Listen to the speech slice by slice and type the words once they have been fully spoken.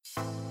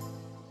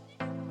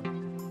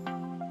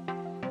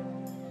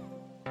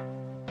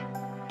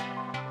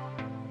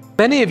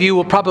Many of you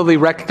will probably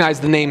recognize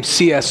the name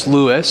C.S.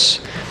 Lewis.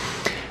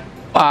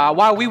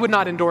 While we would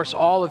not endorse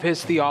all of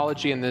his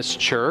theology in this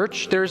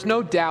church, there is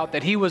no doubt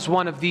that he was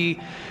one of the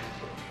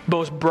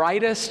most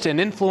brightest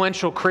and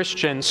influential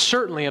Christians,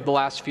 certainly of the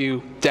last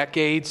few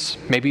decades,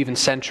 maybe even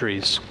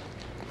centuries.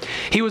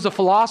 He was a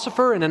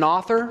philosopher and an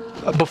author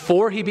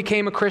before he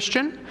became a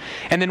Christian,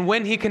 and then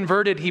when he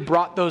converted, he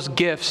brought those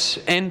gifts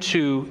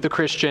into the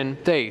Christian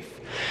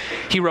faith.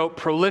 He wrote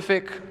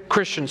prolific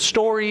Christian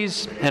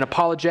stories and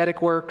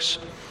apologetic works,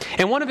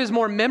 and one of his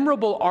more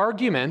memorable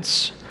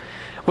arguments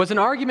was an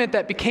argument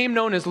that became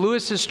known as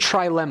Lewis's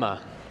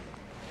trilemma.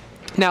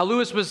 Now,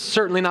 Lewis was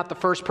certainly not the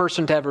first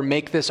person to ever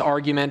make this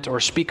argument or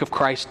speak of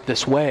Christ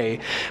this way,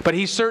 but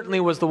he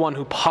certainly was the one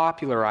who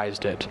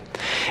popularized it.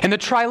 And the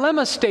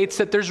trilemma states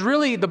that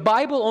the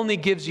Bible only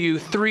gives you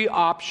three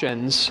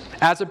options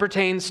as it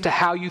pertains to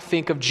how you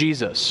think of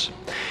Jesus.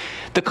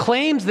 The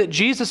claims that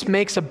Jesus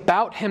makes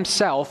about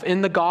himself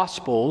in the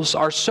Gospels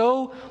are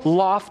so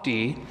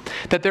lofty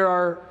that there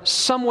are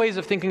some ways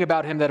of thinking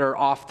about him that are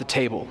off the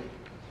table.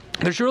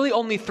 There's really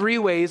only three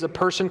ways a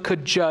person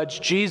could judge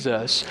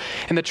Jesus,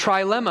 and the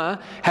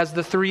trilemma has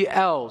the three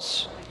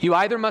L's. You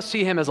either must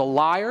see him as a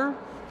liar,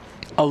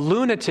 a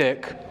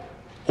lunatic,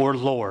 or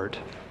Lord.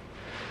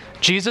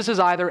 Jesus is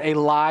either a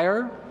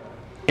liar,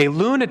 a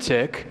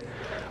lunatic,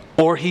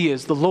 or he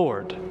is the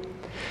Lord.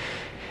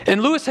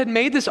 And Lewis had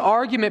made this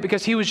argument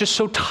because he was just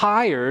so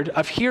tired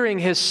of hearing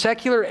his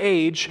secular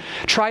age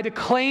try to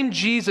claim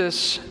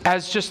Jesus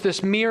as just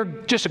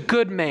a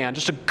good man,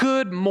 just a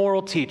good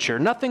moral teacher.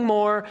 Nothing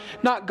more,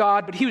 not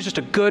God, but he was just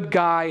a good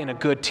guy and a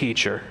good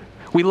teacher.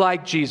 We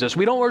like Jesus.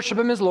 We don't worship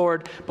him as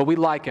Lord, but we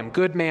like him.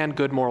 Good man,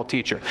 good moral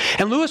teacher.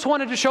 And Lewis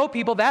wanted to show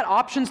people that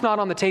option's not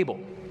on the table.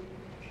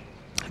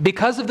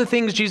 Because of the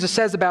things Jesus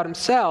says about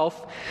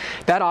himself,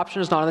 that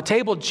option is not on the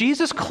table.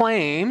 Jesus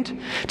claimed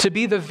to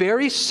be the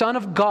very Son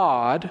of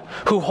God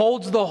who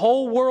holds the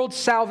whole world's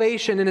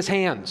salvation in his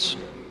hands.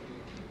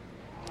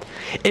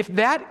 If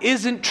that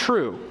isn't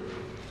true,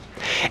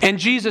 and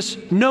Jesus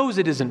knows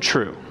it isn't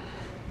true,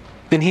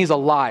 then he's a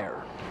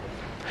liar.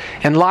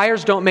 And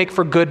liars don't make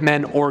for good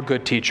men or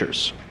good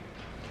teachers.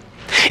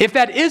 If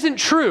that isn't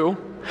true,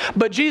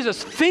 but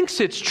Jesus thinks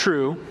it's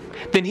true,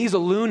 then he's a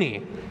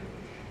loony.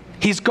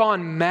 He's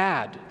gone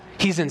mad.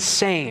 He's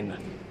insane.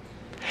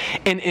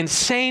 And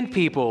insane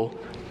people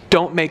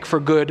don't make for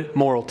good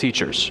moral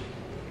teachers.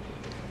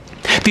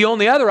 The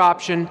only other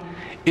option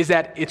is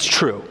that it's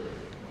true.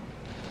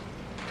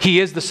 He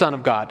is the Son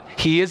of God.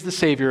 He is the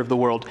Savior of the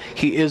world.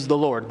 He is the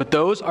Lord. But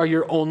those are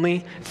your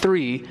only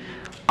three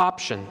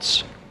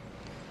options.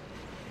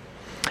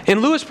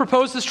 And Lewis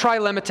proposed this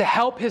trilemma to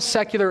help his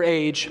secular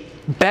age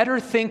better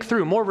think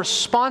through, more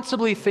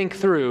responsibly think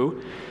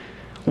through,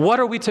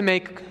 what are we to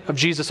make of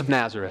Jesus of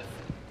Nazareth?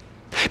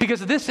 Because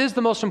this is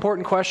the most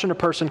important question a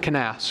person can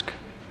ask.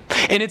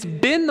 And it's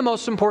been the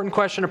most important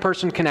question a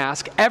person can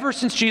ask ever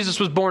since Jesus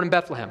was born in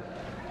Bethlehem.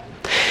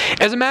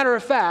 As a matter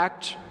of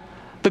fact,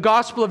 the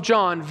Gospel of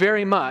John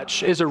very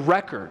much is a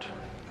record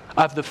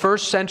of the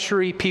first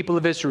century people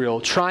of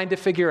Israel trying to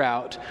figure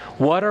out,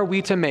 what are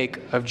we to make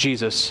of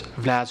Jesus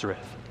of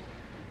Nazareth?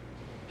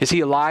 Is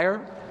he a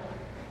liar?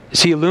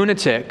 Is he a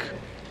lunatic?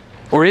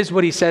 Or is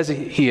what he says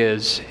he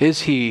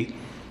is he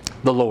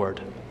the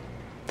Lord?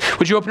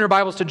 Would you open your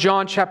Bibles to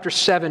John chapter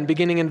 7,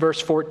 beginning in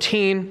verse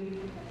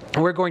 14?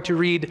 And we're going to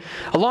read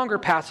a longer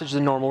passage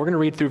than normal. We're going to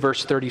read through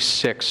verse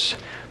 36,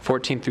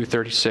 14 through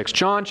 36.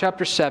 John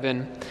chapter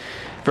 7,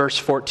 verse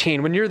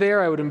 14. When you're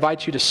there, I would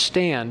invite you to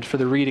stand for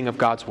the reading of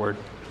God's Word.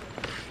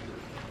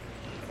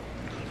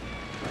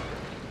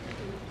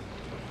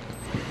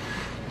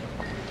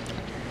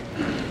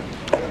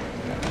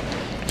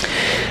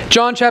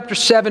 John chapter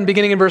 7,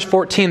 beginning in verse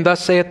 14,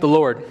 thus saith the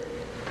Lord.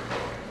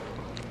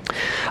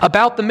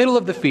 About the middle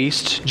of the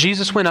feast,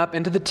 Jesus went up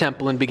into the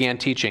temple and began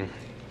teaching.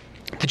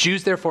 The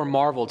Jews therefore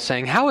marveled,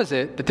 saying, how is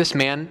it that this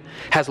man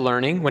has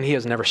learning when he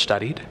has never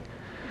studied?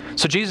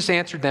 So Jesus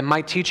answered them,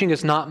 my teaching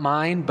is not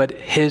mine, but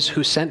his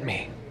who sent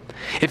me.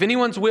 If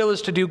anyone's will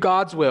is to do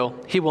God's will,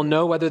 he will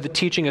know whether the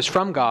teaching is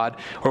from God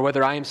or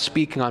whether I am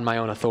speaking on my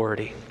own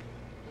authority.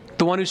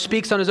 The one who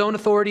speaks on his own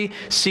authority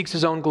seeks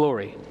his own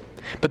glory.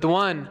 But the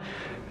one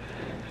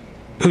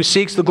who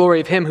seeks the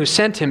glory of him who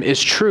sent him is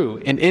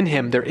true, and in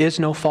him there is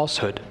no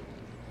falsehood.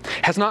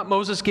 Has not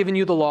Moses given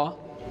you the law?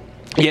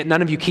 Yet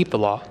none of you keep the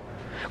law.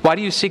 Why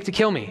do you seek to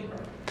kill me?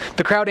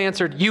 The crowd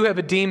answered, you have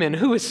a demon.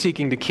 Who is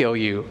seeking to kill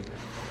you?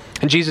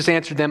 And Jesus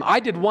answered them, I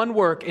did one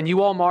work, and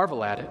you all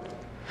marvel at it.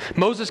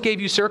 Moses gave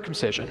you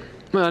circumcision.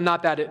 Well,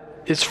 not that it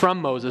is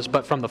from Moses,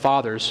 but from the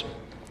fathers.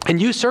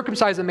 And you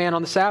circumcise a man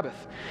on the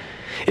Sabbath.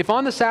 If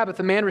on the Sabbath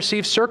a man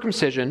receives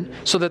circumcision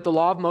so that the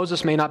law of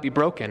Moses may not be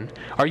broken,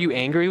 are you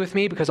angry with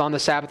me because on the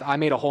Sabbath I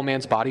made a whole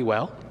man's body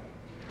well?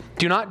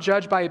 Do not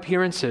judge by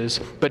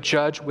appearances, but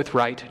judge with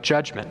right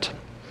judgment.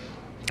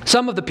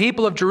 Some of the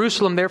people of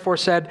Jerusalem therefore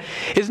said,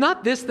 is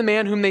not this the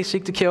man whom they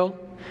seek to kill?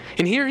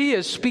 And here he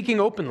is speaking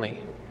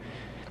openly,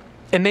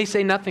 and they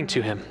say nothing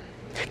to him.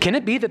 Can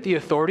it be that the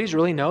authorities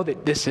really know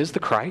that this is the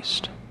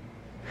Christ?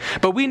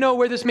 But we know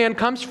where this man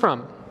comes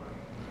from.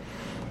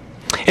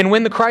 And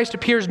when the Christ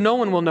appears, no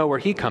one will know where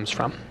he comes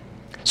from.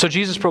 So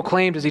Jesus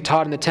proclaimed as he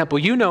taught in the temple,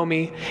 you know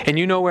me, and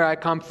you know where I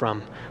come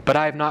from, but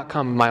I have not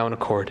come of my own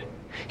accord.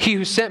 He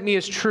who sent me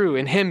is true,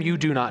 and him you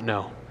do not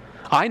know.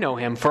 I know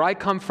him, for I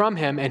come from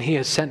him, and he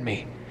has sent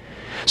me.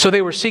 So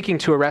they were seeking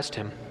to arrest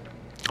him,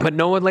 but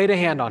no one laid a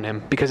hand on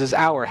him, because his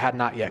hour had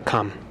not yet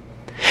come.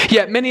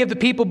 Yet many of the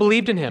people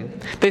believed in him.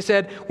 They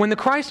said, when the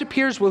Christ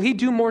appears, will he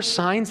do more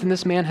signs than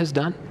this man has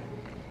done?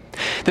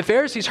 The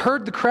Pharisees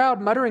heard the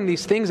crowd muttering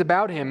these things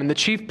about him, and the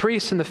chief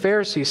priests and the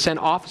Pharisees sent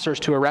officers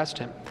to arrest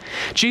him.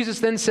 Jesus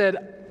then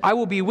said, I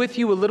will be with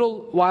you a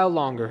little while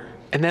longer,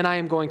 and then I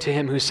am going to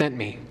him who sent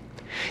me.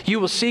 You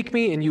will seek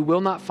me, and you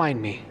will not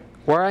find me.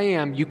 Where I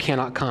am, you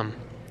cannot come.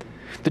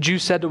 The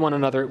Jews said to one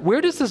another,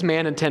 where does this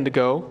man intend to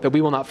go, that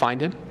we will not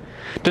find him?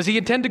 Does he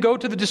intend to go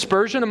to the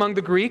dispersion among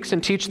the Greeks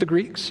and teach the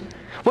Greeks?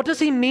 What does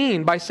he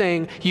mean by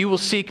saying, you will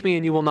seek me,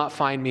 and you will not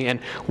find me,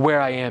 and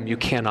where I am, you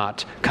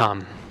cannot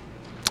come?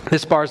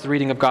 This bars the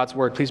reading of God's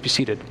word. Please be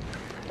seated.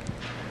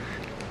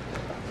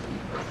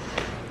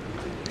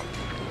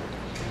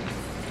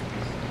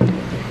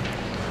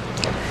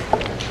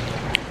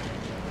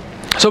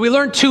 So we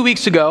learned 2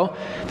 weeks ago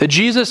that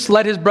Jesus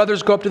let his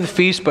brothers go up to the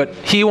feast, but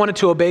he wanted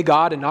to obey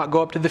God and not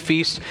go up to the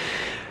feast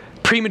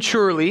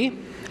prematurely.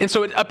 And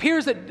so it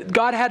appears that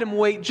God had him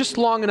wait just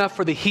long enough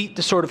for the heat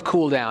to sort of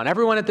cool down.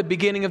 Everyone at the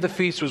beginning of the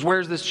feast was,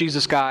 where's this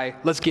Jesus guy?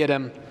 Let's get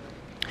him.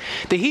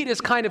 The heat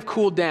has kind of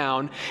cooled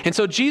down, and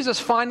so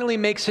Jesus finally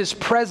makes his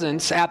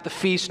presence at the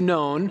feast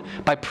known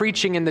by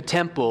preaching in the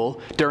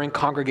temple during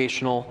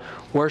congregational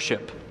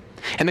worship.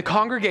 And the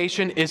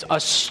congregation is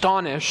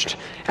astonished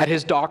at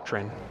his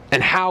doctrine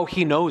and how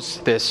he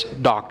knows this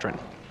doctrine.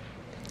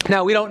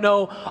 Now, we don't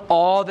know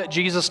all that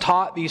Jesus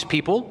taught these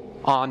people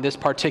on this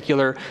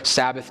particular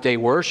Sabbath day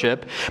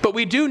worship, but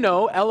we do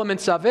know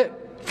elements of it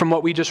from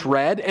what we just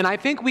read, and I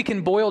think we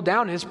can boil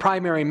down his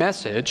primary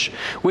message,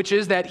 which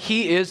is that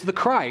he is the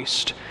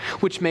Christ,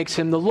 which makes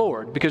him the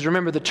Lord. Because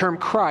remember, the term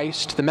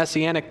Christ, the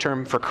messianic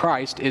term for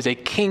Christ, is a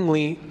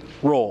kingly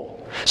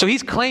role. So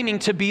he's claiming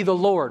to be the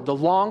Lord, the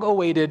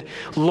long-awaited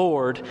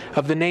Lord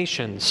of the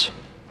nations.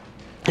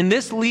 And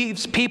this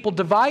leaves people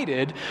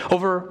divided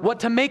over what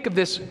to make of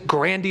this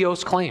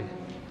grandiose claim.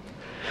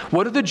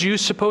 What are the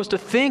Jews supposed to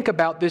think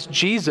about this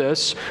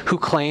Jesus who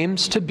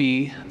claims to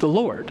be the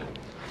Lord?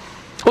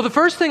 Well, the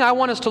first thing I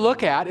want us to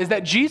look at is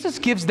that Jesus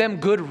gives them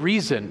good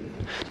reason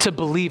to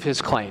believe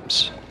his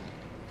claims.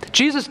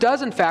 Jesus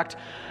does, in fact,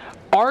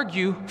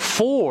 argue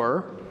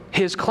for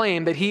his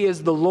claim that he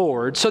is the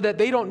Lord so that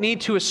they don't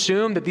need to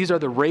assume that these are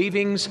the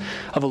ravings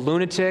of a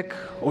lunatic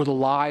or the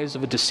lies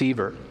of a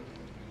deceiver.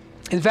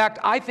 In fact,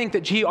 I think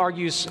that he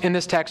argues in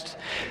this text,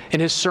 in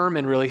his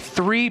sermon really,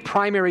 3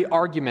 primary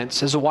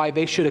arguments as to why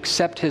they should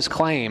accept his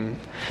claim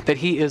that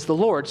he is the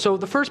Lord. So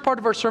the first part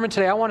of our sermon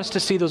today, I want us to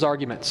see those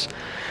arguments.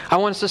 I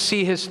want us to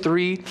see his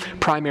 3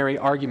 primary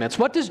arguments.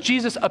 What does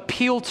Jesus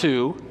appeal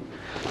to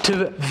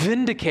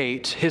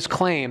vindicate his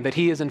claim that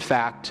he is in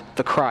fact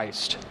the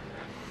Christ?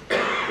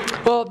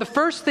 Well, the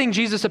first thing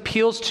Jesus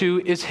appeals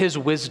to is his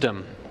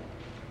wisdom.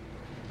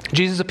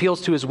 Jesus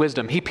appeals to his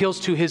wisdom. He appeals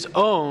to his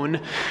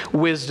own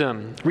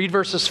wisdom. Read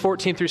verses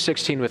 14 through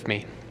 16 with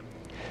me.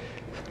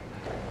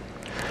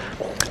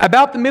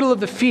 About the middle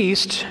of the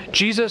feast,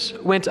 Jesus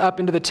went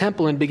up into the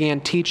temple and began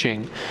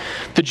teaching.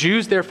 The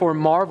Jews therefore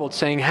marveled,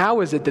 saying,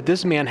 how is it that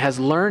this man has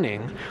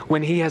learning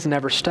when he has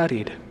never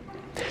studied?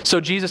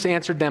 So Jesus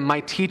answered them, my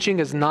teaching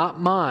is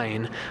not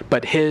mine,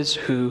 but his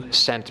who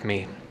sent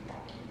me.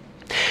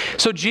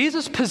 So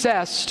Jesus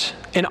possessed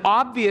an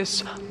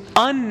obvious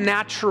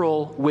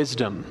unnatural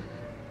wisdom,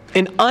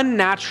 an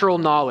unnatural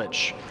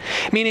knowledge,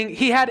 meaning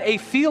he had a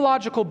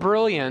theological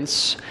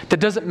brilliance that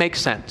doesn't make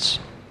sense.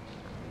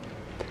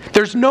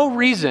 There's no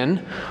reason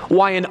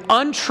why an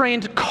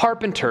untrained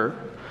carpenter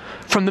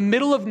from the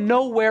middle of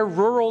nowhere,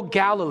 rural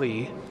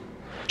Galilee,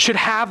 should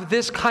have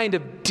this kind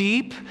of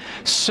deep,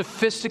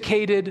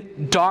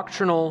 sophisticated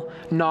doctrinal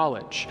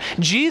knowledge.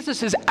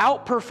 Jesus is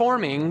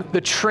outperforming the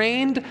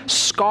trained,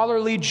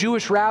 scholarly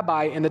Jewish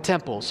rabbi in the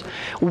temples.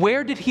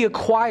 Where did he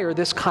acquire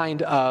this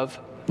kind of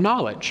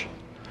knowledge?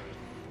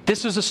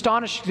 This is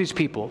astonishing to these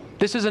people.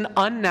 This is an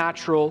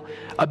unnatural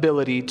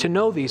ability to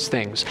know these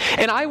things.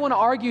 And I want to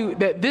argue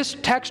that this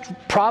text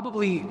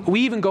probably,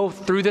 we even go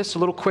through this a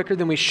little quicker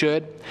than we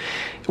should.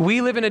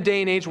 We live in a day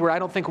and age where I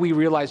don't think we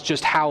realize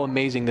just how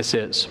amazing this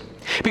is.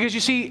 Because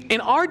you see, in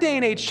our day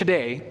and age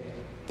today,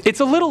 it's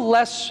a little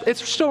less,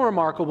 it's still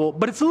remarkable,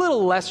 but it's a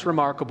little less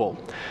remarkable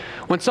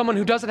when someone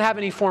who doesn't have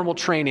any formal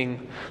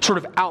training sort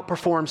of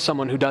outperforms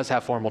someone who does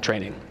have formal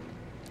training.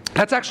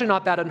 That's actually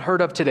not that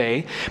unheard of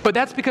today, but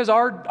that's because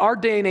our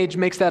day and age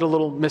makes that a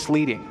little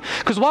misleading.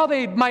 Because while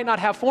they might not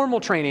have formal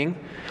training,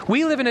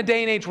 we live in a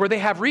day and age where they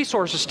have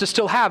resources to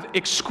still have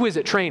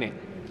exquisite training.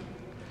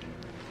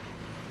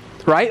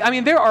 Right? I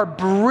mean, there are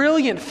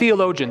brilliant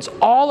theologians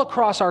all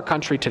across our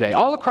country today,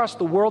 all across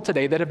the world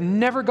today that have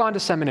never gone to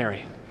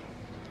seminary.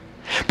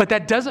 But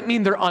that doesn't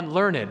mean they're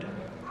unlearned.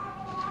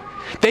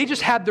 They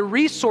just had the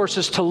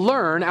resources to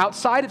learn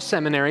outside of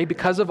seminary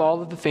because of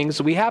all of the things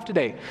that we have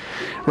today,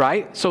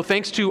 right? So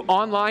thanks to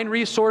online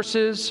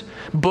resources,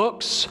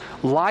 books,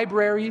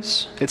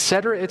 libraries,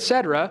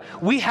 etc.,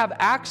 we have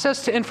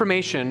access to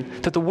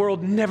information that the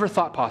world never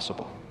thought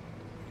possible.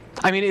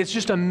 I mean, it's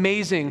just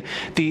amazing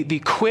the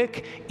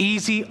quick,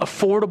 easy,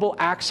 affordable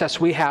access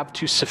we have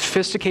to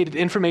sophisticated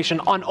information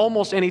on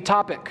almost any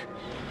topic.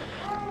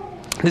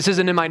 This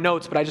isn't in my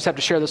notes, but I just have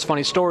to share this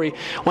funny story.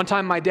 One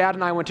time, my dad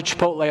and I went to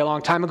Chipotle a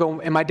long time ago,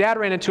 and my dad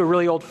ran into a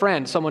really old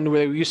friend, someone who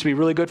we used to be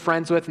really good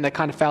friends with, and they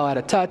kind of fell out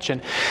of touch.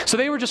 And so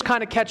they were just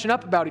kind of catching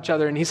up about each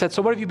other, and he said,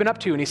 "So what have you been up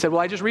to?" And he said, "Well,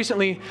 I just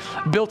recently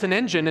built an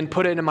engine and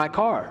put it in my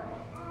car."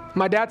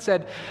 My dad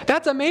said,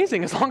 "That's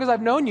amazing. As long as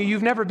I've known you,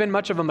 you've never been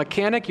much of a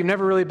mechanic. You've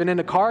never really been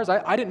into cars.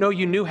 I didn't know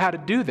you knew how to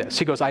do this."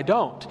 He goes, "I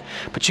don't,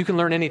 but you can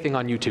learn anything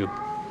on YouTube."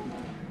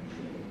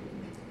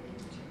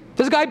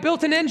 This guy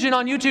built an engine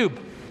on YouTube.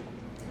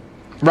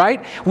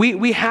 Right?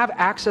 We have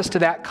access to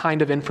that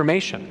kind of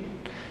information.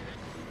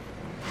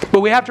 But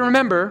we have to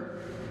remember,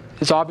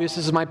 as obvious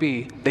as it might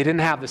be, they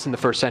didn't have this in the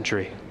first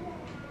century.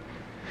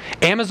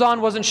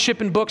 Amazon wasn't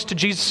shipping books to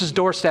Jesus'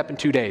 doorstep in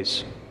 2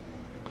 days.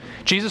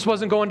 Jesus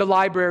wasn't going to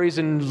libraries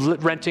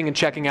and renting and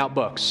checking out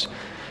books.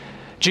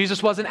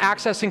 Jesus wasn't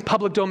accessing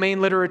public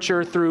domain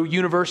literature through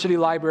university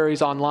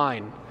libraries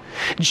online.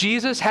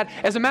 Jesus had,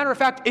 as a matter of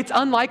fact, it's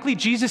unlikely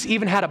Jesus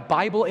even had a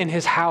Bible in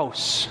his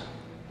house.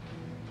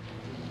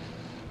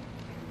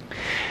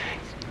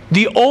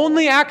 The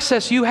only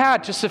access you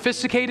had to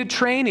sophisticated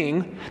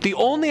training, the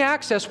only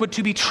access would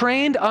to be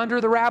trained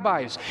under the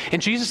rabbis. And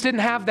Jesus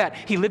didn't have that.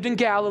 He lived in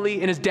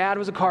Galilee and his dad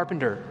was a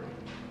carpenter.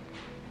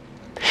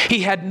 He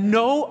had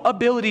no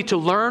ability to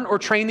learn or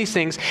train these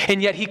things, and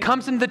yet he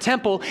comes into the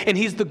temple and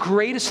he's the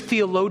greatest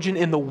theologian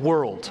in the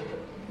world.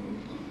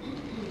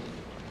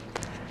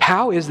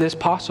 How is this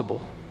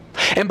possible?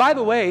 And by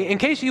the way, in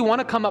case you want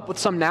to come up with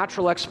some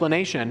natural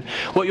explanation,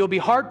 what you'll be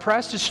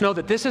hard-pressed is to know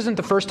that this isn't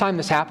the first time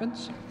this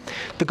happens.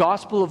 The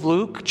Gospel of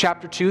Luke,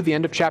 chapter 2, the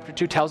end of chapter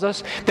 2, tells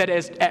us that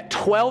at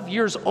 12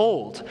 years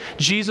old,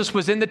 Jesus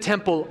was in the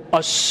temple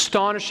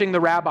astonishing the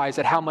rabbis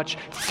at how much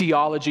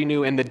theology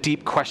knew and the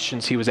deep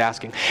questions he was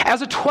asking.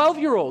 As a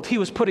 12-year-old, he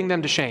was putting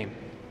them to shame.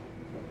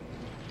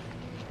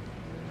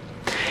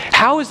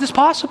 How is this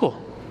possible?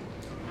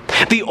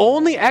 The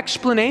only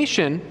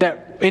explanation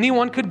that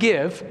anyone could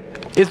give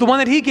is the one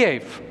that he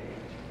gave,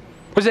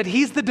 was that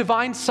he's the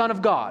divine Son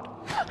of God.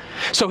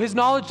 So his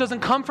knowledge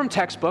doesn't come from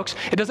textbooks,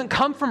 it doesn't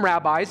come from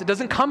rabbis, it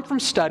doesn't come from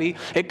study,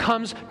 it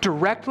comes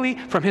directly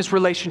from his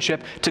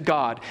relationship to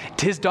God.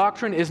 His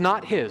doctrine is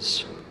not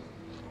his,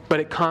 but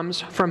it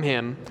comes from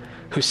him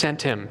who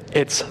sent him.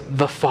 It's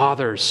the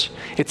Father's.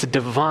 It's a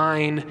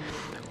divine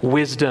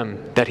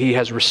wisdom that he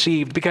has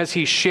received because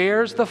he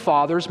shares the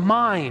Father's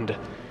mind.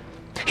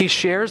 He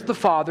shares the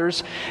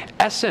Father's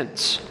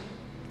essence,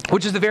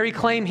 which is the very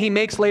claim he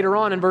makes later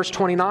on in verse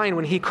 29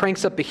 when he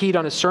cranks up the heat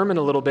on his sermon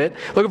a little bit.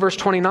 Look at verse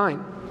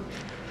 29.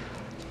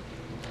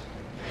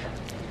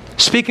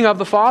 Speaking of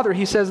the Father,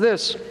 he says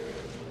this,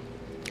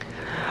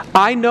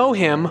 "I know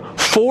him,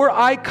 for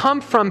I come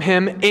from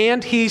him,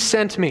 and he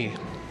sent me."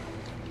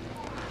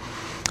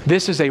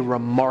 This is a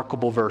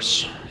remarkable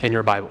verse in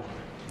your Bible.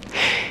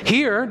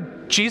 Here,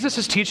 Jesus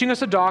is teaching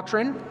us a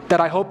doctrine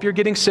that I hope you're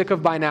getting sick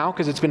of by now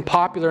because it's been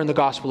popular in the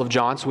Gospel of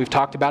John, so we've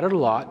talked about it a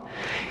lot.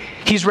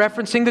 He's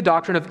referencing the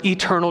doctrine of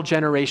eternal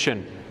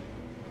generation,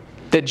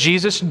 that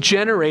Jesus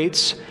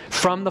generates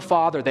from the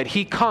Father, that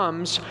he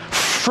comes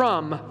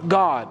from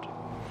God.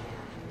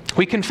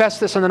 We confess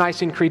this on the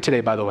Nicene Creed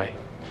today, by the way.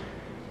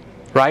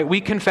 Right?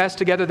 We confess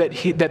together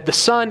that the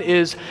Son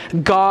is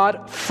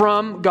God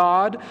from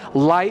God,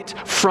 light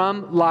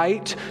from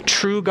light,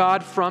 true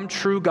God from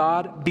true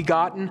God,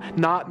 begotten,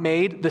 not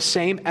made, the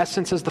same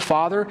essence as the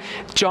Father.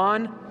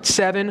 John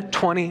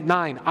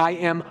 7:29, I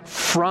am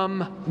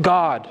from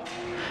God.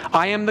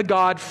 I am the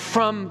God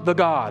from the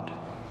God.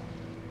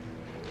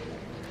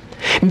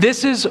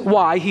 This is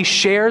why he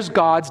shares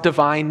God's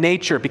divine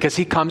nature, because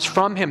he comes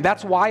from him.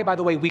 That's why, by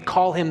the way, we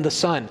call him the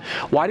Son.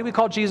 Why do we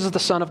call Jesus the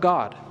Son of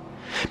God?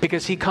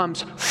 Because he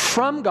comes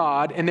from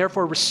God and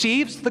therefore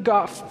receives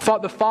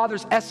the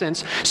Father's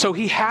essence. So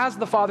he has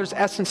the Father's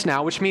essence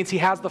now, which means he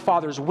has the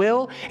Father's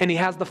will and he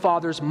has the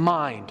Father's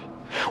mind.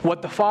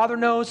 What the Father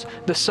knows,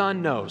 the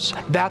Son knows.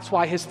 That's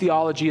why his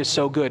theology is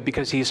so good,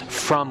 because he's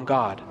from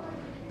God.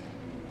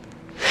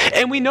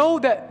 And we know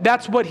that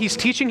that's what he's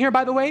teaching here,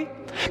 by the way,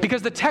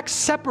 because the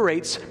text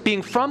separates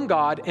being from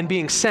God and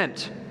being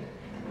sent.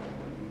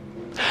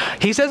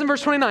 He says in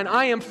verse 29,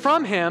 I am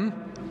from him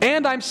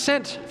and I'm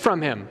sent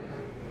from him.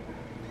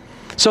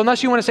 So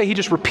unless you want to say he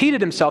just repeated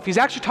himself, he's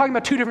actually talking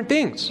about two different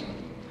things.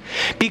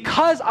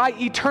 Because I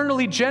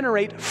eternally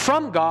generate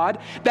from God,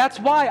 that's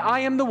why I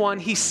am the one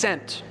he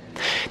sent.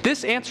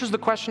 This answers the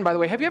question, by the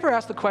way. Have you ever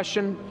asked the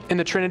question in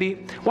the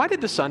Trinity, why did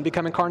the Son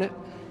become incarnate?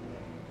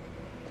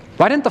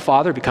 Why didn't the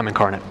Father become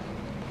incarnate?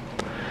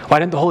 Why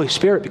didn't the Holy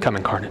Spirit become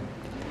incarnate?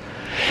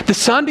 The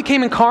Son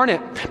became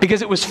incarnate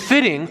because it was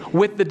fitting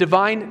with the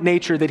divine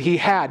nature that he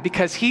had,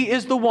 because he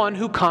is the one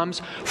who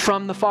comes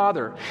from the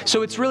Father.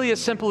 So it's really as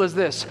simple as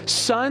this.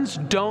 Sons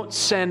don't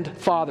send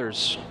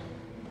fathers.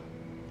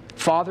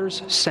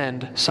 Fathers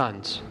send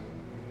sons.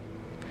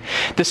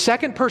 The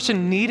second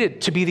person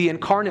needed to be the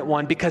incarnate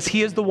one because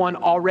he is the one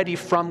already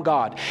from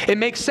God. It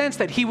makes sense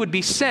that he would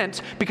be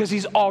sent because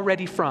he's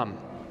already from.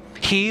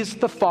 He's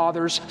the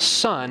Father's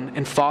Son,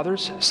 and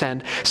fathers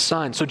send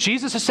sons. So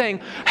Jesus is saying,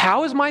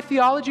 how is my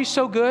theology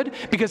so good?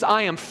 Because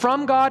I am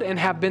from God and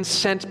have been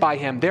sent by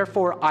him.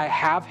 Therefore, I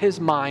have his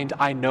mind,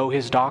 I know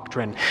his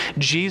doctrine.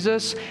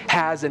 Jesus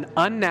has an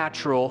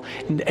unnatural,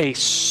 a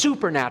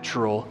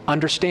supernatural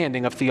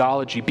understanding of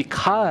theology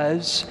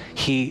because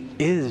he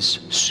is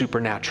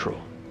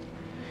supernatural.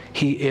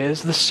 He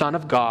is the Son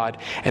of God,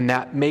 and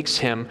that makes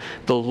him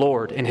the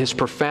Lord. And his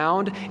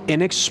profound,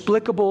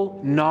 inexplicable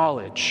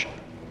knowledge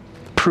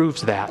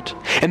proves that.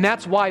 And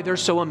that's why they're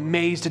so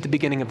amazed at the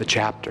beginning of the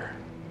chapter.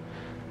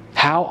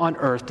 How on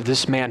earth did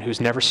this man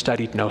who's never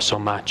studied know so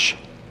much?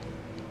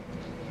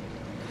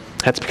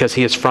 That's because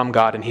he is from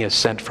God and he is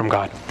sent from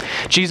God.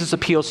 Jesus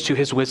appeals to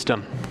his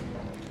wisdom.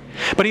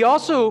 But he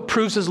also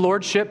proves his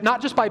lordship,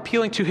 not just by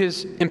appealing to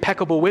his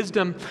impeccable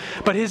wisdom,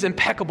 but his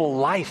impeccable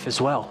life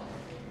as well.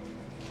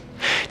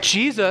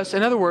 Jesus,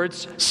 in other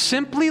words,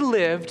 simply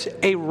lived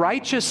a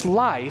righteous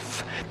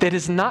life that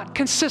is not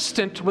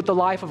consistent with the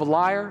life of a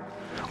liar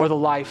or the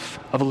life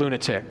of a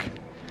lunatic.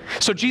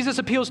 So Jesus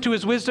appeals to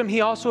his wisdom.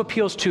 He also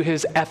appeals to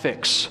his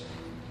ethics.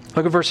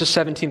 Look at verses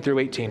 17 through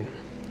 18.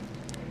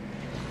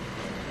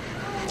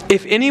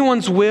 If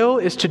anyone's will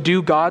is to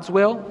do God's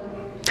will,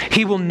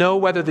 he will know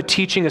whether the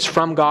teaching is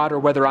from God or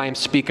whether I am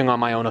speaking on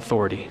my own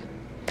authority.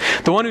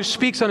 The one who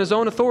speaks on his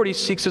own authority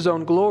seeks his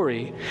own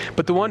glory,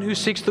 but the one who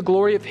seeks the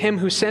glory of him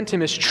who sent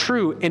him is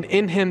true, and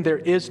in him there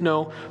is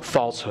no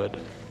falsehood.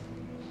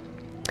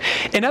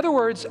 In other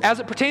words, as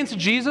it pertains to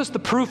Jesus, the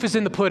proof is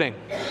in the pudding.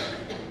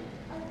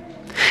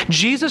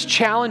 Jesus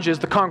challenges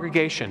the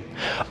congregation.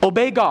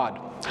 Obey God,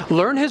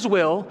 learn his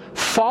will,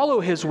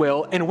 follow his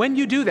will, and when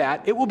you do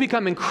that, it will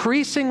become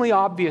increasingly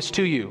obvious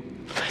to you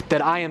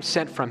that I am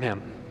sent from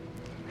him.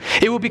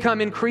 It will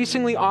become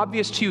increasingly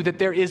obvious to you that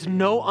there is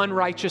no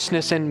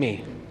unrighteousness in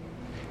me.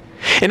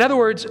 In other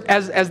words,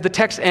 as the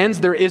text ends,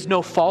 there is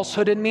no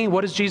falsehood in me.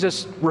 What is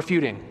Jesus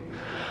refuting?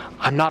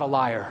 I'm not a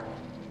liar.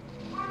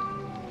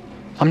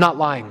 I'm not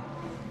lying.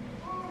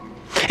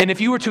 And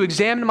if you were to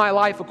examine my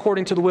life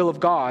according to the will of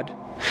God,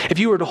 if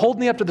you were to hold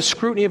me up to the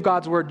scrutiny of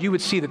God's word, you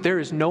would see that there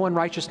is no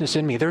unrighteousness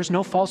in me. There is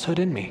no falsehood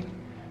in me.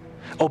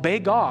 Obey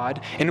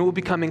God, and it will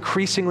become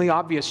increasingly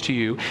obvious to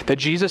you that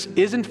Jesus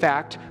is in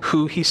fact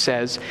who he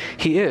says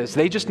he is.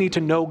 They just need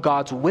to know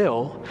God's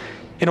will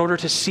in order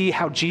to see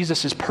how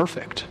Jesus is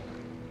perfect.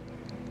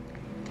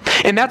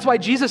 And that's why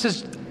Jesus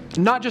is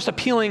not just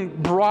appealing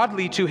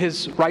broadly to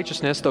his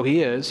righteousness, though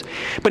he is,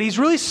 but he's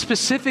really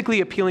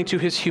specifically appealing to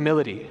his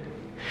humility.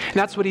 And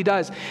that's what he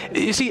does.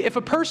 You see, if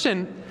a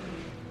person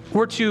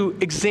were to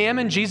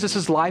examine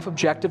Jesus' life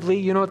objectively,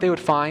 you know what they would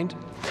find?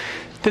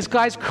 This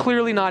guy's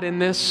clearly not in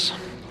this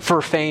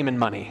for fame and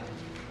money.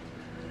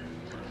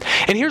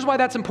 And here's why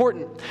that's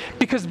important.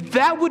 Because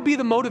that would be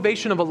the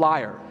motivation of a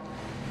liar.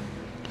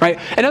 Right?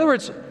 In other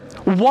words,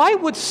 why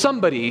would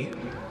somebody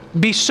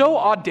be so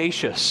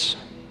audacious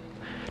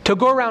to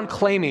go around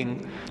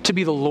claiming to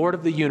be the Lord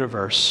of the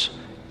universe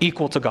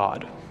equal to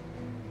God?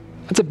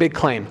 That's a big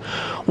claim.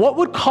 What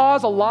would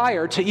cause a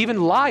liar to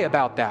even lie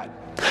about that?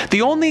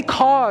 The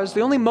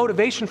only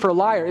motivation for a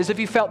liar is if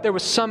he felt there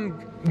was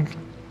some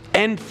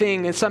end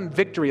thing and some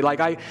victory,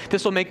 like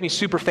this will make me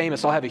super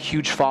famous, I'll have a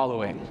huge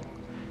following.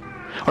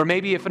 Or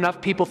maybe if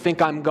enough people think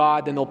I'm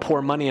God, then they'll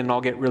pour money and I'll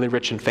get really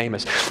rich and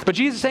famous. But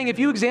Jesus is saying, if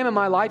you examine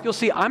my life, you'll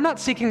see I'm not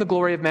seeking the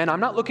glory of men. I'm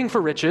not looking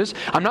for riches.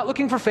 I'm not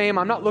looking for fame.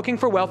 I'm not looking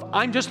for wealth.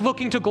 I'm just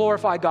looking to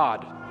glorify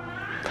God.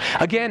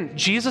 Again,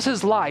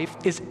 Jesus' life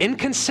is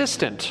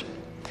inconsistent.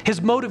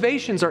 His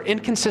motivations are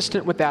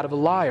inconsistent with that of a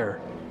liar.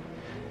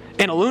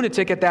 And a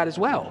lunatic at that as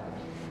well.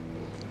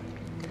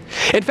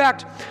 In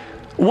fact,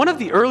 one of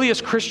the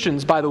earliest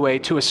Christians, by the way,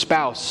 to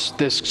espouse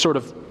this sort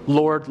of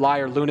Lord,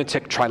 liar,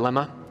 lunatic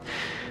trilemma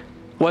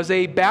was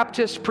a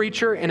Baptist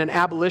preacher and an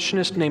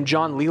abolitionist named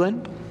John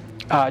Leland.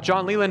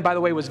 John Leland, by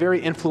the way, was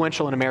very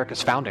influential in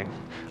America's founding.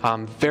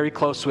 Very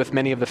close with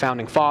many of the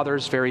founding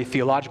fathers, very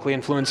theologically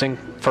influencing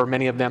for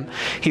many of them.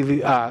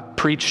 He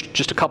preached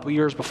just a couple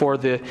years before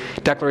the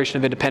Declaration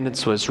of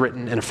Independence was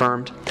written and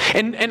affirmed.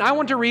 And I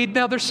want to read,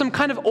 now there's some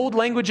kind of old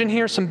language in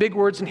here, some big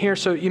words in here,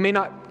 so you may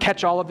not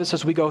catch all of this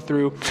as we go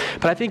through,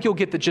 but I think you'll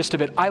get the gist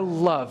of it. I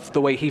love the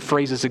way he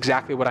phrases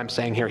exactly what I'm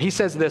saying here. He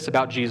says this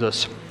about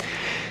Jesus.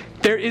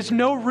 There is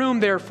no room,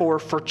 therefore,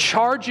 for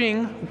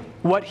charging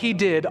what he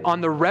did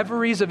on the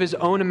reveries of his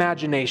own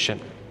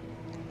imagination.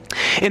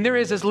 And there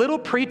is as little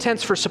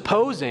pretense for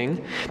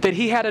supposing that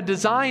he had a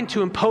design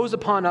to impose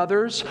upon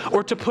others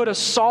or to put a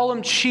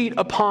solemn cheat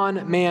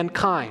upon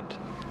mankind.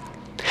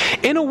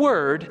 In a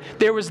word,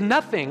 there was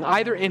nothing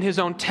either in his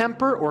own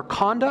temper or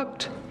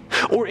conduct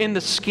or in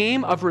the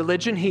scheme of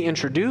religion he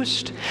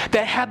introduced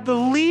that had the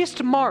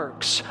least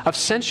marks of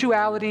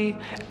sensuality,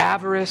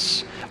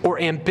 avarice, or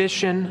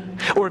ambition,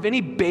 or of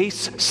any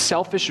base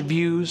selfish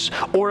views,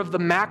 or of the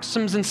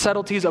maxims and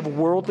subtleties of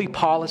worldly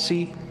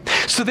policy,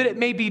 so that it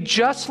may be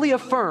justly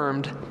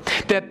affirmed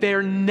that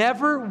there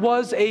never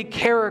was a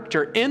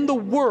character in the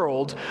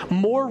world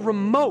more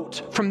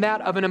remote from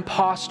that of an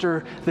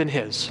impostor than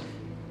his.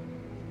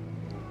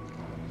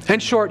 In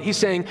short, he's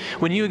saying,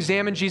 when you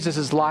examine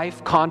Jesus'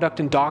 life, conduct,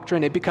 and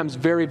doctrine, it becomes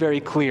very,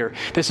 very clear.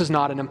 This is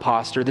not an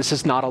impostor. This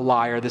is not a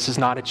liar. This is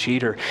not a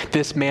cheater.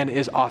 This man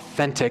is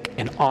authentic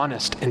and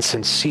honest and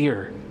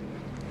sincere.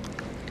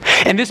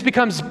 And this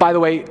becomes, by the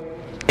way,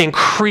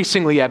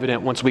 increasingly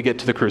evident once we get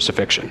to the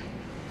crucifixion.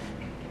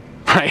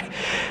 Right?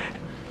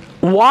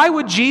 Why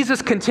would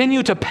Jesus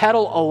continue to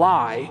peddle a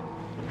lie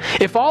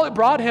if all it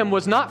brought him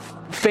was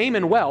not fame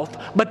and wealth,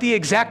 but the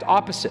exact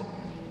opposite?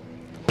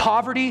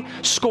 Poverty,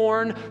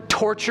 scorn,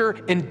 torture,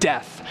 and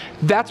death.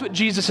 That's what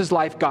Jesus'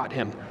 life got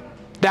him.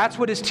 That's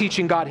what his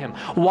teaching got him.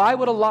 Why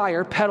would a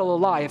liar peddle a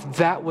lie if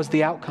that was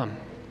the outcome?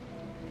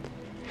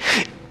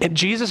 And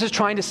Jesus is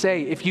trying to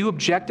say, if you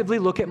objectively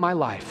look at my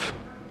life,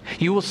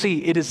 you will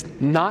see it is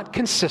not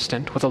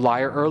consistent with a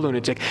liar or a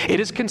lunatic.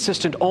 It is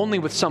consistent only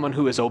with someone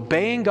who is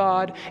obeying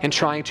God and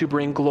trying to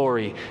bring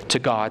glory to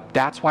God.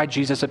 That's why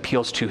Jesus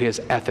appeals to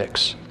his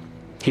ethics.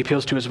 He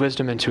appeals to his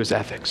wisdom and to his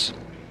ethics.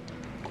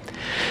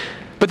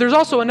 But there's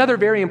also another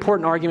very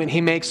important argument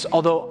he makes,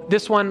 although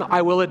this one,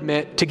 I will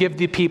admit, to give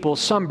the people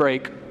some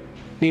break,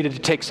 needed to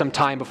take some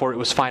time before it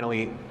was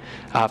finally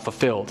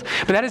fulfilled.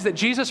 But that is that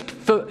Jesus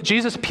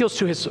appeals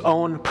to his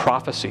own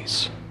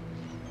prophecies.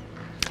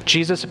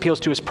 Jesus appeals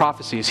to his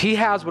prophecies. He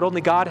has what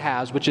only God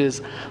has, which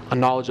is a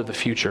knowledge of the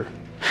future.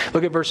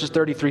 Look at verses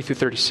 33 through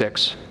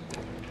 36.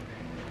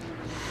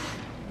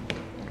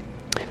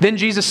 Then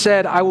Jesus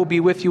said, I will be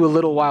with you a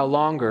little while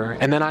longer,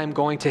 and then I am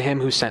going to him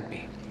who sent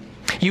me.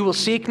 You will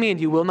seek me, and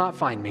you will not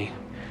find me.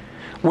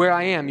 Where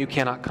I am, you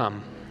cannot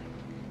come.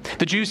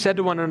 The Jews said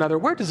to one another,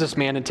 where does this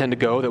man intend to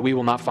go that we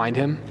will not find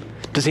him?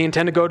 Does he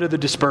intend to go to the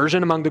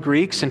dispersion among the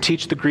Greeks and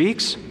teach the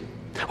Greeks?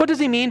 What does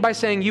he mean by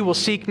saying, you will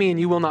seek me, and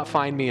you will not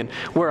find me, and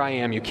where I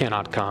am, you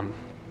cannot come?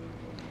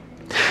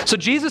 So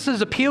Jesus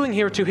is appealing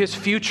here to his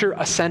future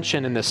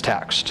ascension in this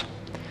text.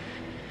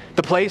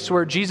 The place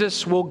where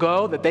Jesus will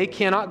go that they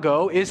cannot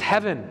go is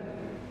heaven,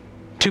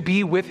 to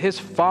be with his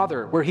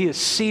Father, where he is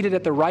seated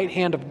at the right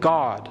hand of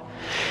God.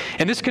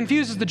 And this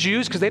confuses the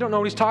Jews because they don't know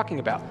what he's talking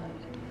about.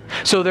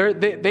 So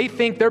they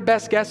think their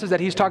best guess is that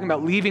he's talking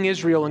about leaving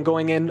Israel and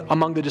going in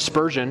among the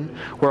dispersion,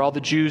 where all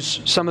the Jews,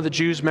 some of the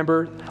Jews,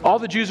 remember, all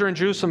the Jews are in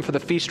Jerusalem for the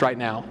feast right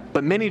now,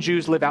 but many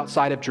Jews live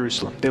outside of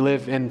Jerusalem. They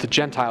live in the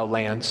Gentile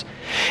lands.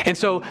 And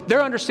so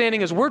their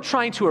understanding is we're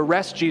trying to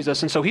arrest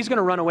Jesus, and so he's going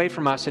to run away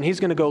from us, and he's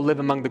going to go live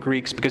among the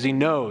Greeks because he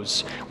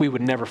knows we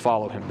would never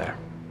follow him there.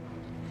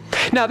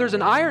 Now, there's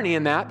an irony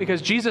in that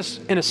because Jesus,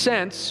 in a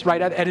sense,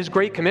 right, at his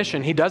Great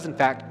Commission, he does in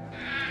fact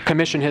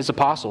commission his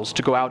apostles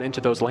to go out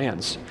into those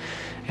lands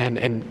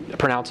and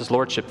pronounce his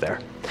lordship there.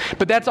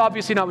 But that's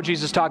obviously not what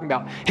Jesus is talking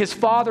about. His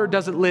Father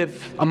doesn't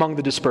live among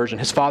the dispersion.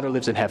 His Father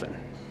lives in heaven.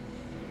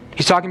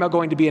 He's talking about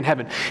going to be in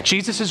heaven.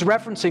 Jesus is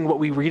referencing what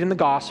we read in the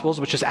Gospels,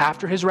 which is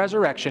after his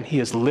resurrection, he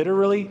is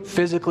literally,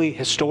 physically,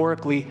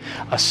 historically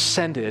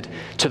ascended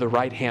to the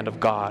right hand of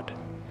God.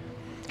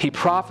 He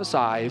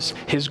prophesies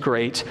his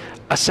great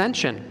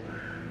ascension.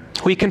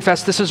 We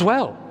confess this as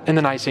well in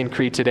the Nicene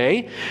Creed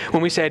today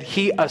when we said,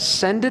 he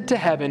ascended to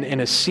heaven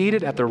and is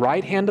seated at the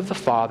right hand of the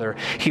Father.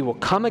 He will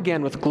come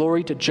again with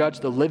glory to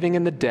judge the living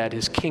and the dead.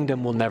 His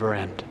kingdom will never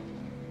end.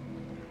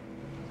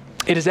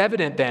 It is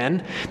evident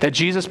then that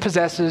Jesus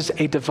possesses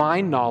a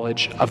divine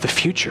knowledge of the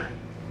future.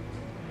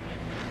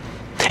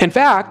 In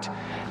fact,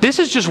 this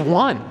is just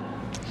one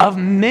of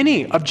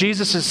many of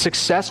Jesus'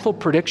 successful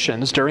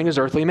predictions during his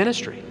earthly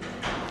ministry.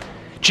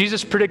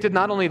 Jesus predicted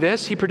not only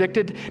this, he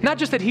predicted not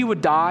just that he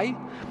would die,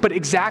 but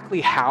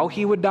exactly how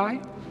he would die.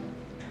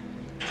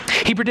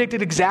 He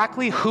predicted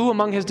exactly who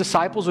among his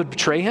disciples would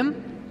betray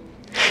him.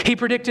 He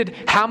predicted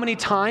how many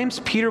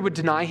times Peter would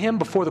deny him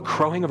before the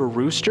crowing of a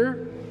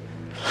rooster.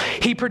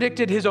 He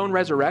predicted his own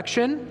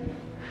resurrection.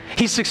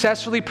 He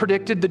successfully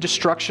predicted the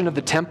destruction of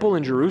the temple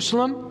in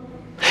Jerusalem.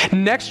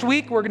 Next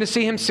week, we're going to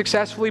see him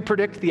successfully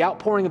predict the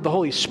outpouring of the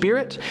Holy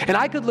Spirit. And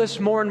I could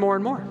list more and more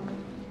and more.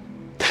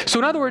 So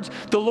in other words,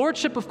 the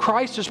lordship of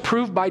Christ is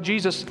proved by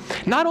Jesus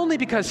not only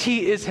because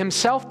he is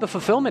himself the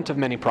fulfillment of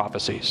many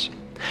prophecies,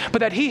 but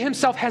that he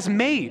himself has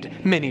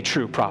made many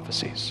true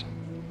prophecies.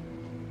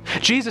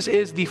 Jesus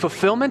is the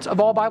fulfillment of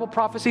all Bible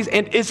prophecies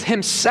and is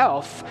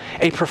himself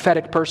a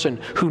prophetic person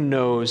who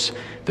knows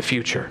the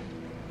future.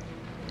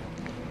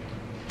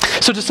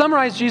 So to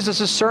summarize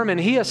Jesus' sermon,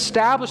 he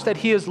established that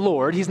he is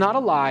Lord. He's not a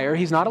liar.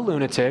 He's not a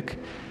lunatic,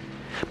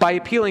 by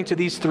appealing to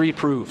these three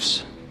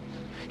proofs: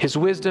 his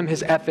wisdom,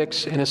 his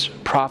ethics, and his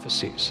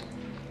prophecies.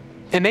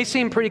 And they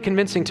seem pretty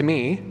convincing to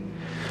me.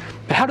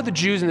 But how do the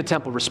Jews in the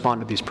temple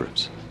respond to these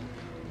proofs?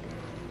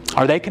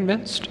 Are they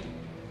convinced?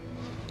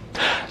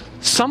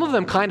 Some of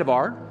them kind of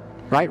are,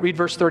 right? Read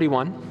verse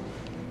 31.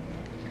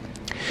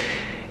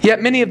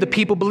 Yet many of the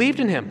people believed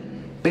in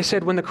him. They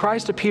said, when the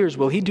Christ appears,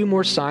 will he do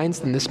more signs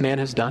than this man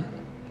has done?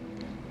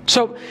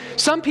 So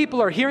some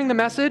people are hearing the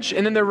message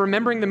and then they're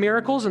remembering the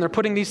miracles and they're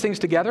putting these things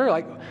together.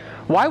 Like,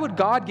 why would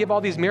God give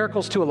all these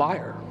miracles to a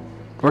liar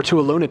or to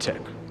a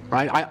lunatic?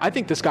 Right? I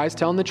think this guy's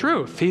telling the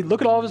truth. Look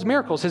at all of his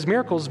miracles. His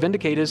miracles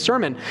vindicate his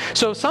sermon.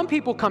 So some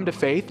people come to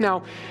faith.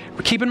 Now,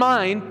 keep in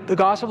mind, the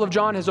Gospel of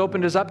John has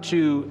opened us up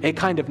to a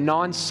kind of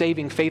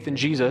non-saving faith in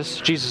Jesus.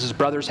 Jesus'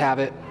 brothers have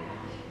it.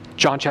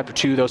 John chapter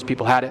 2, those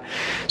people had it.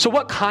 So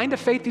what kind of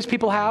faith these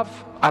people have,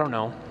 I don't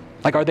know.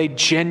 Like, are they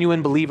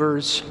genuine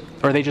believers?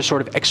 Or are they just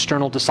sort of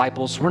external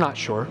disciples? We're not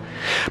sure.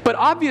 But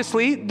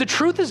obviously, the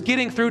truth is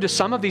getting through to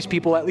some of these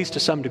people, at least to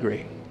some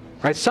degree.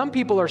 Right? Some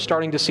people are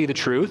starting to see the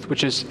truth,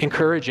 which is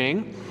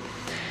encouraging.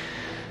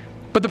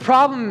 But the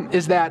problem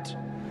is that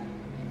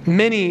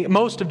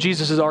most of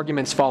Jesus'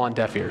 arguments fall on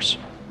deaf ears.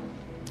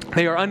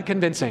 They are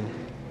unconvincing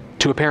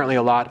to apparently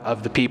a lot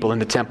of the people in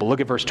the temple.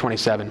 Look at verse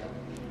 27.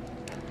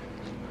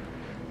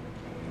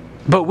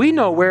 But we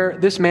know where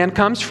this man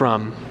comes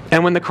from,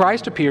 and when the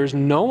Christ appears,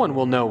 no one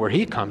will know where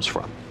he comes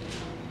from.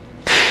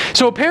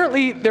 So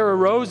apparently there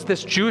arose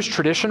this Jewish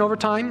tradition over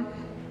time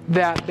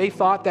that they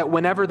thought that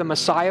whenever the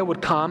Messiah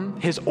would come,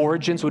 his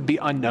origins would be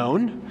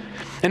unknown.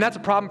 And that's a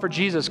problem for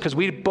Jesus because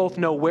we both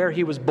know where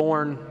he was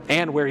born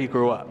and where he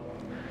grew up.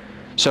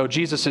 So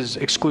Jesus is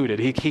excluded.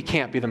 He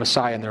can't be the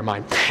Messiah in their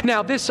mind.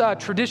 Now, this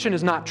tradition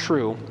is not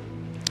true,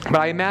 but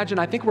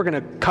I think we're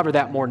going to cover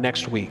that more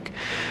next week.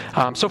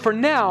 So for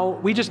now,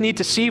 we just need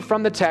to see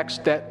from the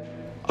text that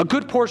a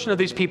good portion of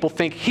these people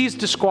think he's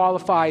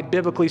disqualified,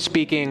 biblically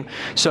speaking.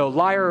 So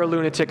liar or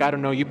lunatic, I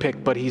don't know, you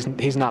pick, but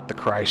he's not the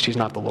Christ. He's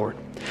not the Lord.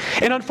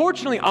 And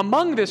unfortunately,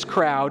 among this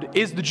crowd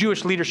is the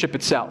Jewish leadership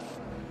itself.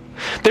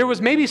 There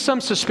was maybe some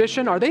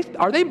suspicion. Are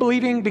they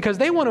believing because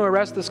they want to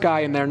arrest this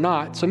guy and they're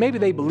not? So maybe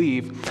they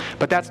believe,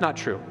 but that's not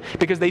true.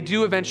 Because they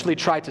do eventually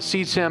try to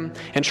seize him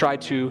and try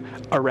to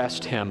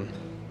arrest him.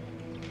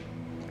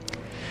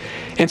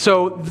 And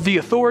so the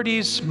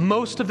authorities,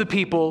 most of the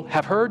people,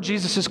 have heard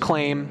Jesus'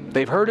 claim,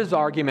 they've heard his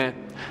argument,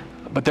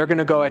 but they're going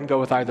to go ahead and go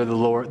with either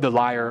the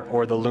liar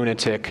or the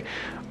lunatic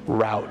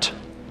route.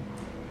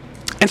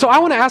 And so I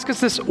want to ask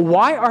us this: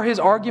 why are his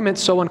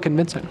arguments so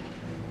unconvincing?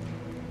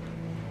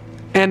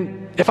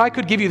 And if I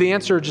could give you the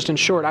answer just in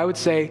short, I would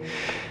say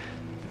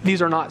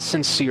these are not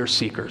sincere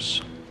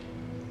seekers.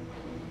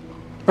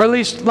 Or at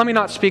least, let me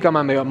not speak on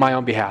my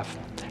own behalf.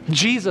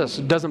 Jesus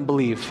doesn't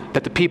believe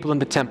that the people in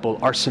the temple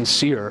are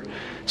sincere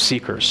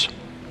seekers.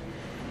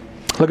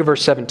 Look at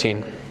verse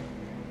 17.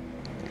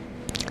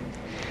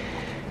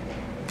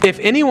 If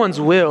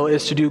anyone's will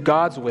is to do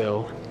God's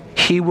will,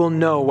 he will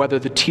know whether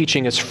the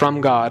teaching is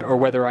from God or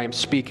whether I am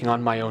speaking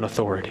on my own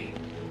authority.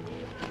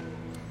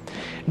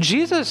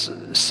 Jesus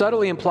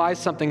subtly implies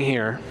something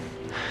here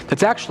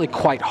that's actually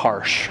quite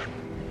harsh.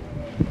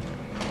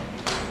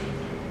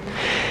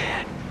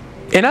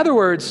 In other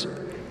words,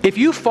 if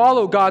you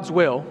follow God's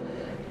will,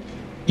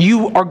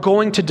 you are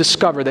going to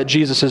discover that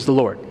Jesus is the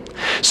Lord.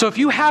 So if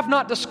you have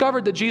not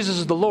discovered that Jesus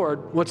is the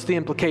Lord, what's the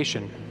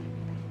implication?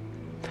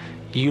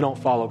 You don't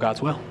follow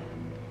God's will.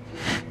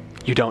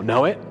 You don't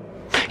know it.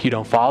 You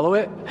don't follow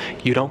it.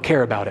 You don't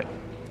care about it.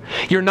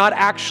 You're not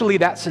actually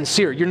that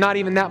sincere. You're not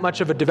even that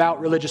much of a devout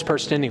religious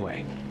person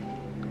anyway.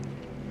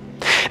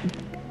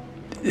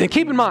 And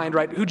keep in mind,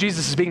 right, who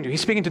Jesus is speaking to.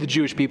 He's speaking to the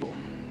Jewish people.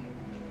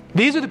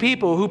 These are the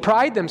people who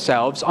pride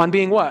themselves on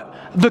being what?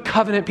 The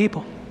covenant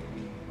people.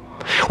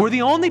 We're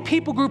the only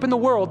people group in the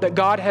world that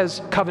God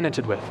has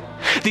covenanted with.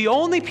 The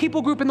only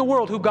people group in the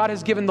world who God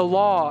has given the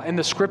law and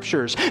the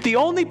scriptures. The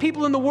only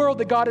people in the world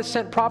that God has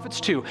sent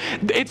prophets to.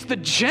 It's the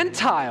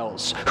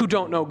Gentiles who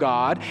don't know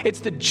God. It's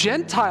the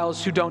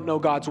Gentiles who don't know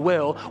God's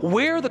will.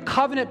 We're the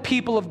covenant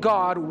people of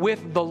God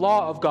with the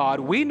law of God.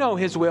 We know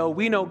his will.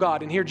 We know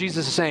God. And here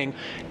Jesus is saying,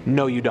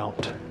 no, you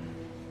don't.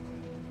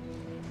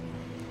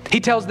 He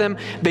tells them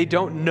they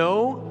don't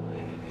know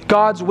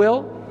God's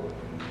will.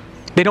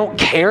 They don't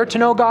care to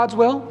know God's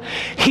will.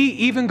 He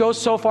even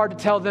goes so far to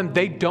tell them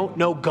they don't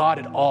know God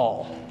at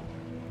all.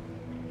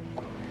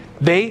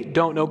 They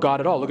don't know God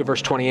at all. Look at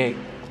verse 28.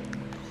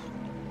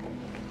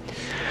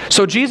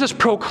 So Jesus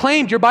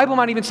proclaimed, your Bible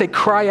might even say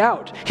cry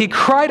out. He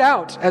cried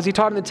out as he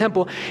taught in the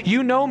temple,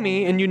 you know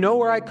me and you know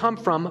where I come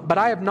from, but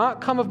I have not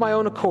come of my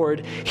own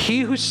accord.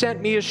 He who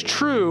sent me is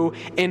true.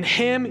 In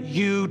him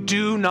you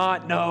do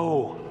not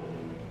know.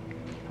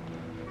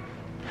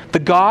 The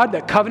God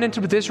that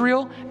covenanted with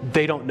Israel,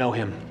 they don't know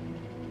him.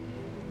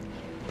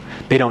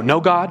 They don't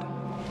know God.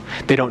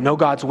 They don't know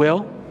God's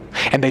will.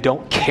 And they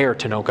don't care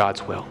to know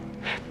God's will.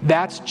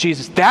 That's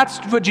Jesus. That's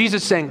what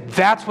Jesus is saying.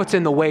 That's what's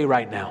in the way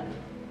right now.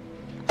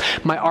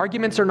 My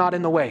arguments are not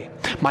in the way.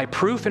 My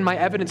proof and my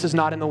evidence is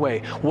not in the way.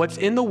 What's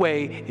in the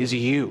way is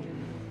you.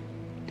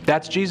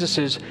 That's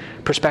Jesus'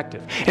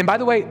 perspective. And by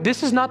the way,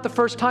 this is not the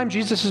first time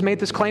Jesus has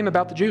made this claim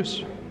about the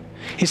Jews.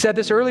 He said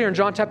this earlier in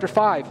John chapter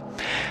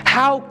 5.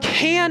 How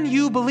can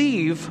you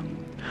believe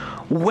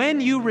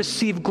when you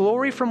receive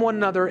glory from one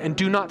another and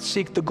do not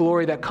seek the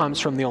glory that comes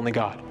from the only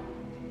God?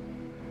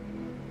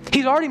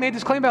 He's already made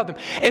this claim about them.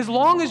 As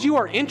long as you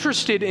are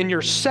interested in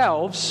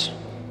yourselves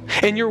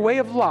and your way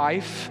of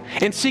life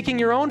and seeking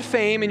your own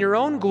fame and your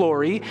own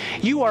glory,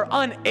 you are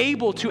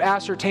unable to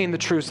ascertain the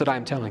truths that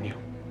I'm telling you.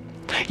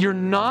 You're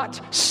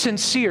not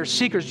sincere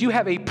seekers. You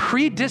have a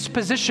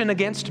predisposition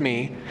against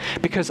me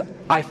because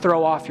I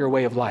throw off your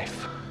way of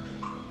life.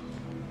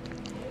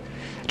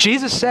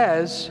 Jesus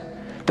says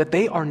that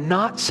they are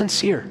not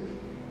sincere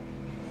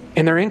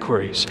in their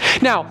inquiries.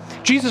 Now,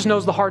 Jesus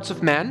knows the hearts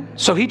of men,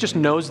 so he just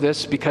knows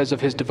this because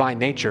of his divine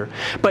nature.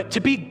 But to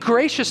be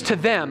gracious to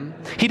them,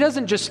 he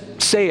doesn't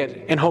just say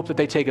it and hope that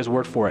they take his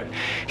word for it.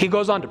 He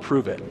goes on to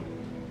prove it.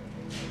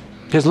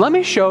 He says, let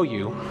me show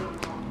you.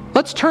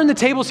 Let's turn the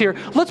tables here.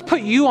 Let's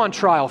put you on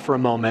trial for a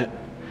moment,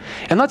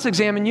 and let's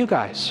examine you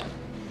guys.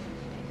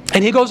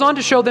 And he goes on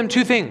to show them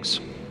two things.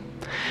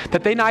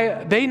 That they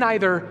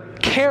neither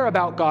care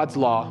about God's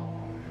law,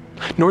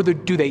 nor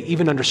do they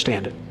even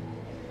understand it.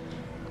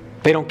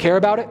 They don't care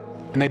about it,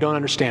 and they don't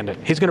understand it.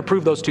 He's going to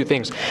prove those two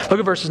things. Look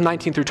at verses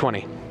 19 through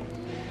 20.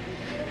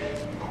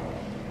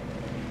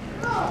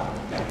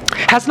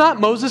 Has not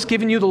Moses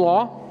given you the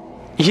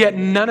law? Yet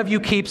none of you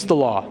keeps the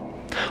law.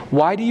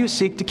 Why do you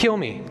seek to kill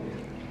me?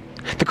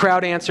 The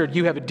crowd answered,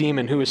 you have a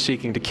demon who is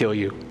seeking to kill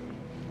you.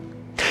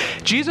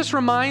 Jesus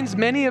reminds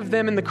many of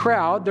them in the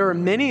crowd, there are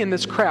many in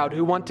this crowd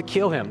who want to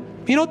kill him.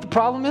 You know what the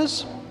problem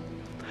is?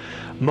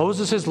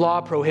 Moses'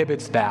 law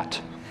prohibits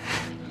that.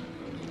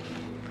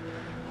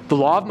 The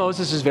law of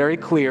Moses is very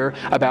clear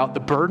about the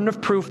burden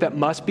of proof that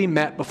must be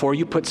met before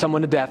you put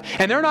someone to death.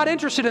 And they're not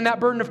interested in that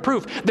burden of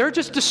proof. They're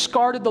just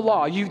discarded the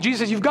law. Jesus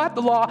says, you've got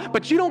the law,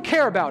 but you don't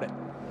care about it.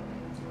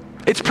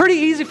 It's pretty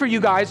easy for you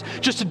guys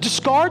just to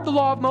discard the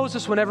law of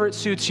Moses whenever it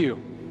suits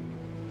you.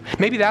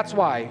 Maybe that's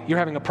why you're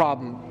having a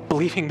problem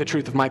believing the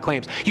truth of my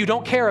claims. You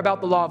don't care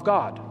about the law of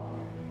God.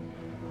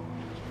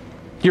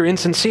 You're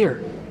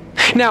insincere.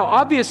 Now,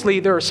 obviously,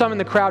 there are some in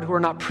the crowd who are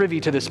not privy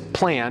to this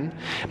plan.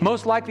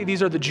 Most likely,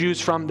 these are the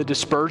Jews from the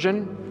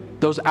dispersion,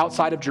 those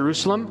outside of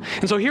Jerusalem.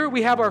 And so here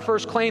we have our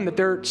first claim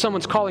that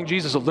someone's calling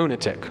Jesus a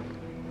lunatic,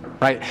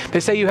 right? They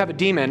say you have a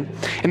demon,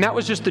 and that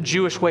was just the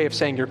Jewish way of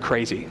saying you're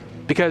crazy.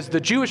 Because the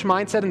Jewish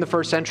mindset in the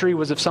first century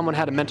was if someone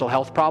had a mental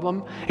health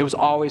problem, it was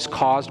always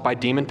caused by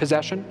demon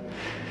possession.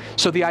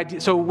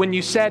 So when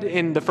you said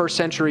in the first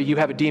century you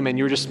have a demon,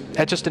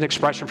 that's just an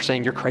expression for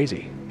saying you're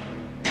crazy.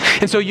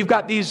 And so you've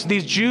got these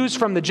Jews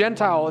from the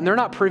Gentile, and they're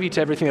not privy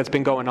to everything that's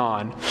been going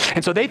on.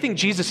 And so they think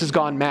Jesus has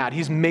gone mad.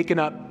 He's making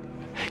up,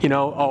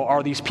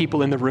 are these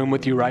people in the room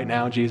with you right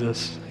now,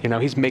 Jesus?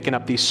 He's making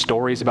up these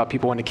stories about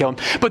people wanting to kill him.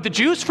 But the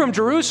Jews from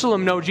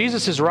Jerusalem know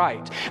Jesus is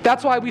right.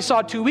 That's why we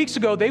saw 2 weeks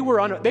ago they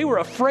were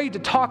afraid to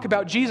talk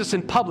about Jesus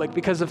in public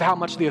because of how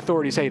much the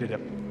authorities hated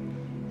him.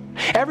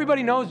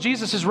 Everybody knows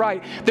Jesus is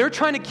right. They're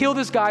trying to kill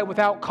this guy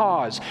without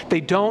cause. They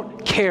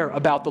don't care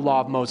about the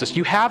law of Moses.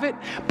 You have it,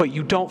 but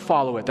you don't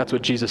follow it. That's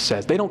what Jesus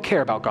says. They don't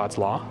care about God's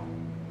law.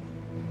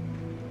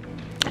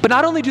 But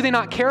not only do they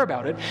not care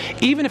about it,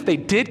 even if they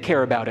did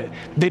care about it,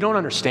 they don't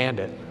understand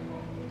it.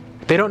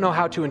 They don't know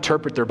how to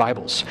interpret their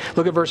Bibles.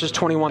 Look at verses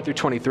 21 through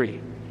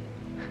 23.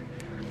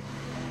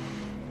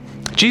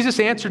 Jesus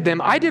answered them,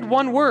 I did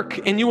one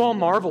work, and you all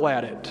marvel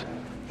at it.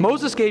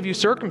 Moses gave you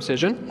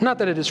circumcision, not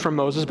that it is from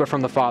Moses, but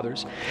from the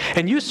fathers,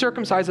 and you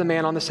circumcise a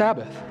man on the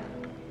Sabbath.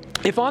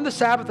 If on the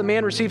Sabbath a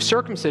man receives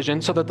circumcision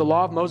so that the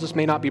law of Moses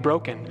may not be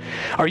broken,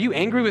 are you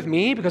angry with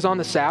me because on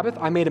the Sabbath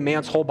I made a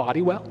man's whole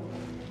body well?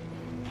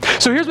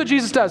 So here's what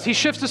Jesus does. He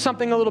shifts to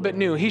something a little bit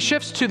new. He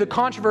shifts to the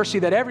controversy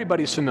that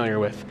everybody's familiar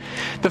with.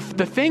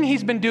 The thing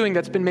he's been doing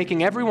that's been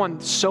making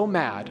everyone so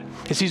mad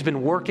is he's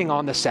been working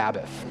on the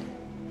Sabbath.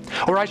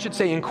 Or I should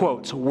say in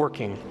quotes,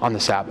 working on the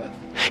Sabbath.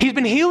 He's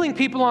been healing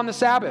people on the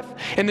Sabbath,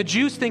 and the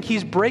Jews think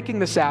he's breaking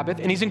the Sabbath,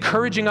 and he's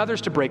encouraging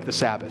others to break the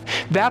Sabbath.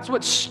 That's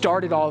what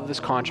started all of this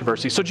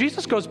controversy. So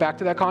Jesus goes back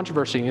to that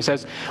controversy, and he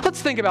says,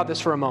 let's think about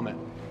this for a moment.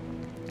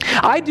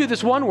 I do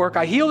this one work,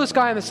 I heal this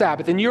guy on the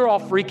Sabbath, and you're all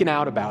freaking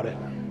out about it.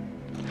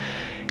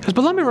 He goes,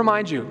 but let me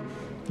remind you,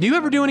 do you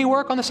ever do any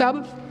work on the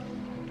Sabbath?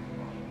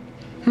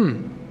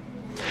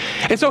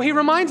 And so he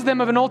reminds them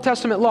of an Old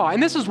Testament law.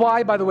 And this is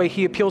why, by the way,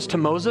 he appeals to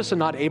Moses and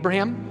not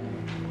Abraham.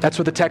 That's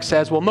what the text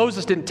says. Well,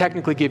 Moses didn't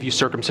technically give you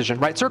circumcision,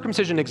 right?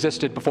 Circumcision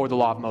existed before the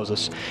law of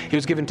Moses. It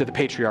was given to the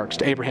patriarchs,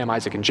 to Abraham,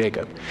 Isaac, and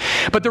Jacob.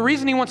 But the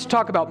reason he wants to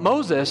talk about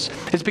Moses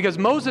is because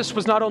Moses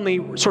was not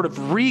only sort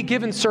of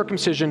re-given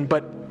circumcision,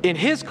 but in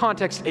his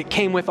context, it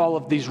came with all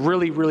of these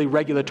really, really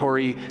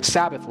regulatory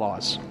Sabbath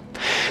laws.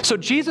 So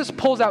Jesus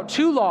pulls out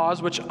two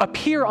laws which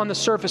appear on the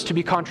surface to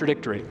be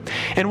contradictory.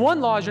 And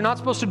one law is you're not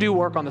supposed to do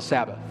work on the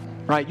Sabbath,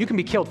 right? You can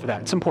be killed for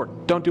that. It's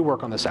important. Don't do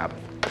work on the Sabbath.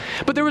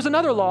 But there was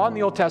another law in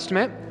the Old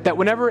Testament that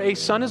whenever a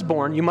son is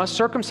born, you must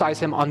circumcise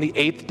him on the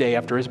 8th day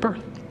after his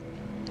birth.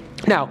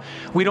 Now,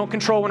 we don't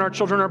control when our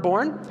children are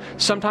born.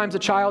 Sometimes a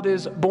child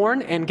is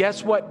born, and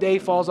guess what day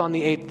falls on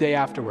the 8th day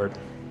afterward?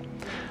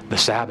 The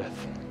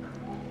Sabbath.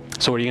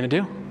 So what are you going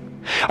to do?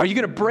 Are you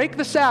going to break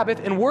the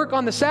Sabbath and work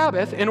on the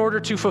Sabbath in order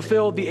to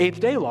fulfill the 8th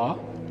day law?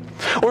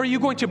 Or are you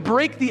going to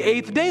break the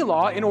 8th day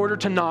law in order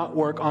to not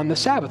work on the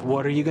Sabbath?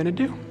 What are you going to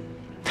do?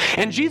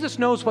 And Jesus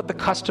knows what the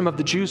custom of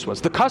the Jews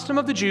was. The custom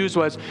of the Jews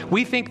was,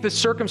 we think the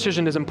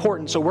circumcision is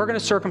important, so we're going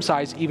to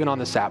circumcise even on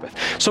the Sabbath.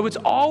 So it's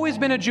always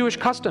been a Jewish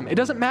custom. It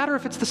doesn't matter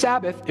if it's the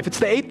Sabbath. If it's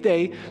the 8th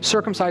day,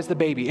 circumcise the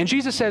baby. And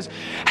Jesus says,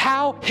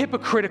 how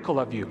hypocritical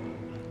of you.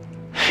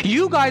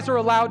 You guys are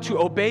allowed to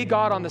obey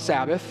God on the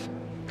Sabbath,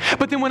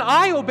 but then when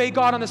I obey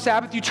God on the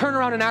Sabbath, you turn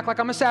around and act like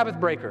I'm a Sabbath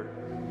breaker.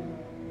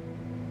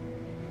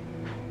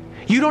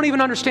 You don't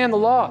even understand the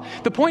law.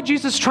 The point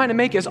Jesus is trying to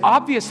make is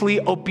obviously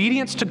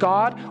obedience to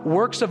God,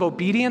 works of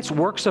obedience,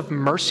 works of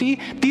mercy.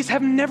 These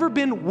have never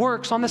been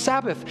works on the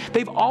Sabbath.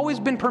 They've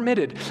always been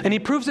permitted. And he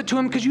proves it to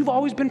him because you've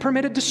always been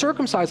permitted to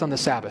circumcise on the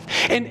Sabbath.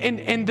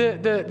 And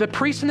the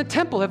priests in the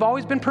temple have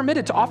always been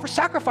permitted to offer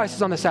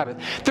sacrifices on the Sabbath.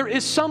 There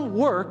is some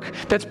work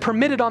that's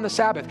permitted on the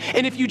Sabbath.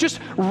 And if you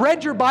just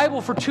read your Bible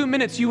for 2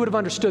 minutes, you would have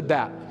understood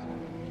that.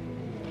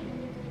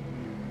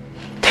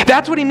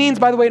 That's what he means,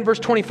 by the way, in verse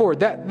 24.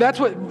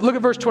 Look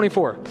at verse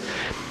 24.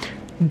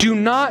 Do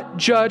not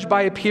judge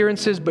by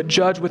appearances, but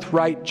judge with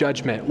right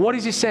judgment. What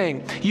is he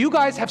saying? You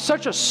guys have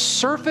such a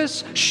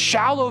surface,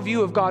 shallow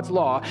view of God's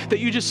law that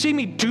you just see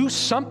me do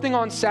something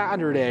on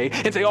Saturday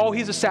and say, oh,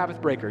 he's a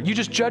Sabbath breaker. You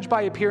just judge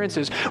by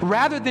appearances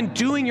rather than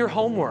doing your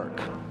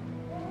homework,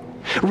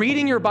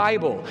 reading your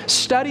Bible,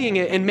 studying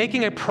it, and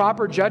making a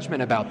proper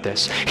judgment about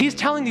this. He's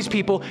telling these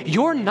people,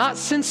 you're not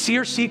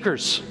sincere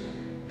seekers.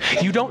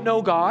 You don't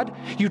know God,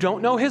 you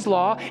don't know His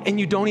law, and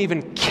you don't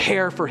even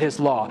care for His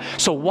law.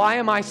 So why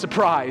am I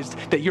surprised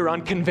that you're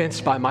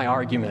unconvinced by my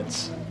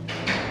arguments?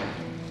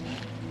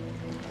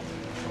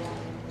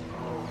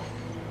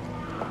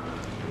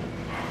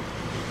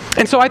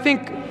 And so I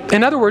think,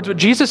 in other words, what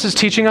Jesus is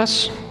teaching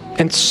us,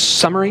 in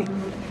summary,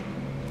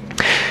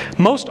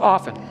 most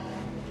often,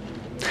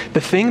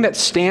 the thing that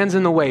stands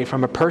in the way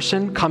from a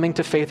person coming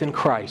to faith in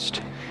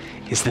Christ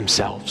is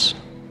themselves.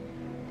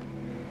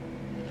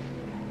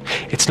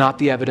 It's not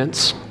the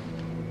evidence.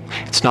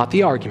 It's not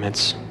the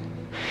arguments.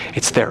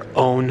 It's their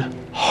own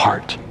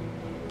heart.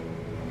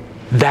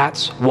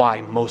 That's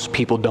why most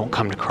people don't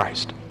come to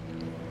Christ.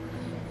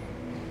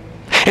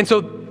 And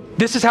so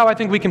this is how I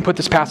think we can put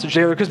this passage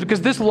together,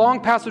 because this long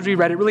passage we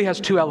read, it really has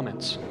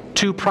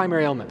two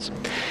primary elements.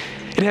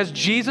 It has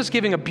Jesus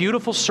giving a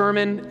beautiful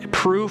sermon,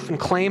 proof and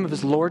claim of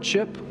His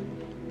lordship.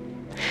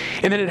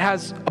 And then it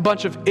has a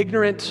bunch of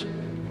ignorant,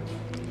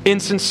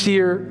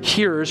 insincere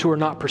hearers who are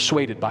not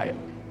persuaded by it.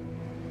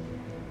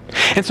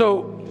 And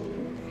so,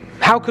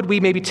 how could we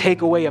maybe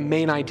take away a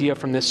main idea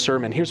from this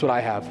sermon? Here's what I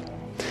have.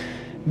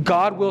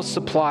 God will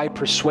supply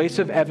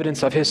persuasive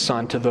evidence of His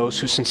Son to those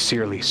who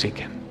sincerely seek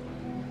Him.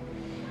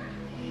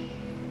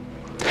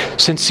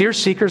 Sincere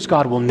seekers,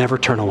 God will never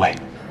turn away.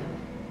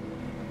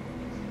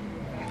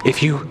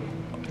 If you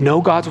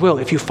know God's will,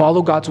 if you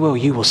follow God's will,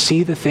 you will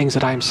see the things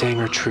that I am saying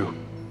are true.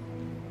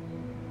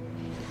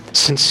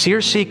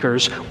 Sincere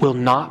seekers will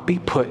not be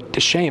put to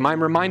shame.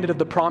 I'm reminded of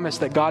the promise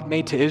that God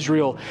made to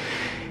Israel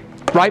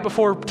right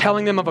before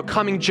telling them of a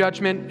coming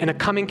judgment and a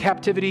coming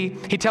captivity.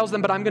 He tells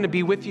them, but I'm going to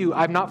be with you.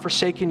 I've not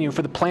forsaken you,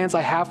 for the plans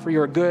I have for you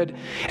are good.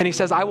 And He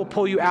says, I will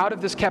pull you out of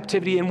this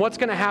captivity. And what's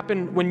going to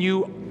happen when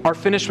you are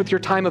finished with your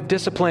time of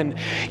discipline?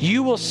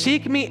 You will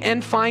seek me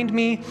and find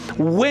me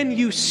when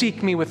you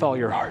seek me with all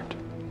your heart.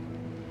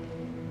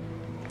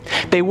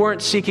 They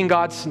weren't seeking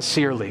God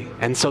sincerely,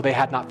 and so they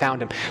had not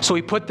found Him. So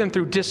He put them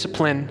through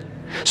discipline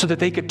so that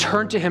they could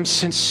turn to Him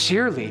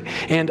sincerely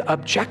and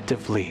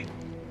objectively.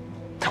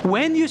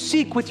 When you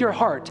seek with your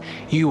heart,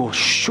 you will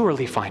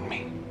surely find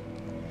me.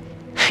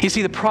 You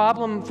see, the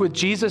problem with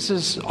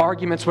Jesus'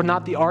 arguments were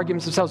not the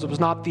arguments themselves. It was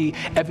not the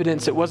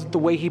evidence. It wasn't the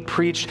way He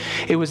preached.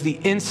 It was the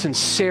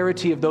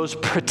insincerity of those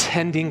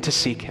pretending to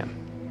seek Him.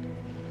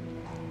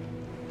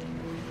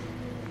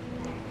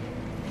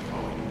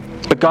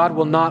 But God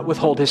will not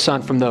withhold His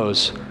Son from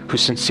those who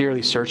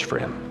sincerely search for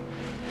Him.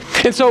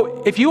 And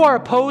so, if you are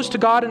opposed to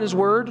God and His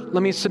Word,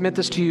 let me submit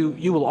this to you,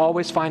 you will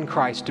always find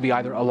Christ to be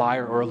either a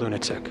liar or a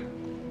lunatic.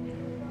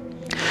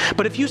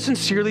 But if you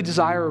sincerely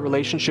desire a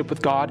relationship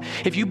with God,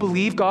 if you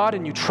believe God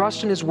and you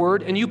trust in His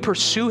Word and you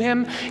pursue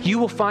Him, you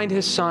will find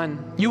His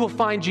Son. You will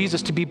find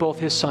Jesus to be both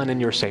His Son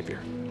and your Savior.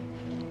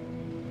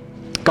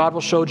 God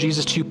will show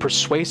Jesus to you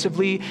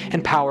persuasively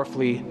and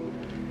powerfully.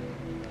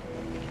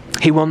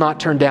 He will not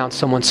turn down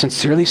someone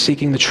sincerely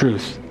seeking the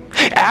truth.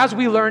 As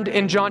we learned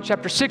in John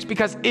chapter 6,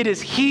 because it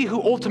is He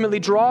who ultimately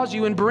draws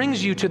you and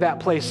brings you to that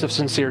place of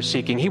sincere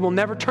seeking. He will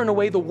never turn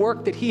away the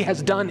work that He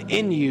has done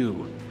in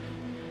you.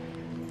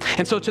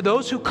 And so to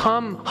those who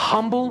come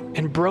humble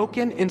and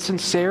broken in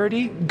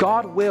sincerity,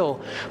 God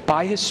will,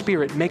 by His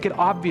Spirit, make it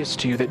obvious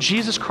to you that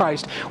Jesus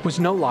Christ was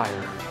no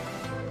liar.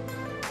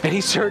 And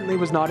He certainly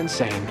was not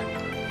insane.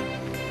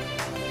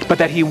 But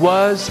that He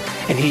was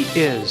and He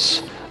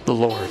is the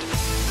Lord.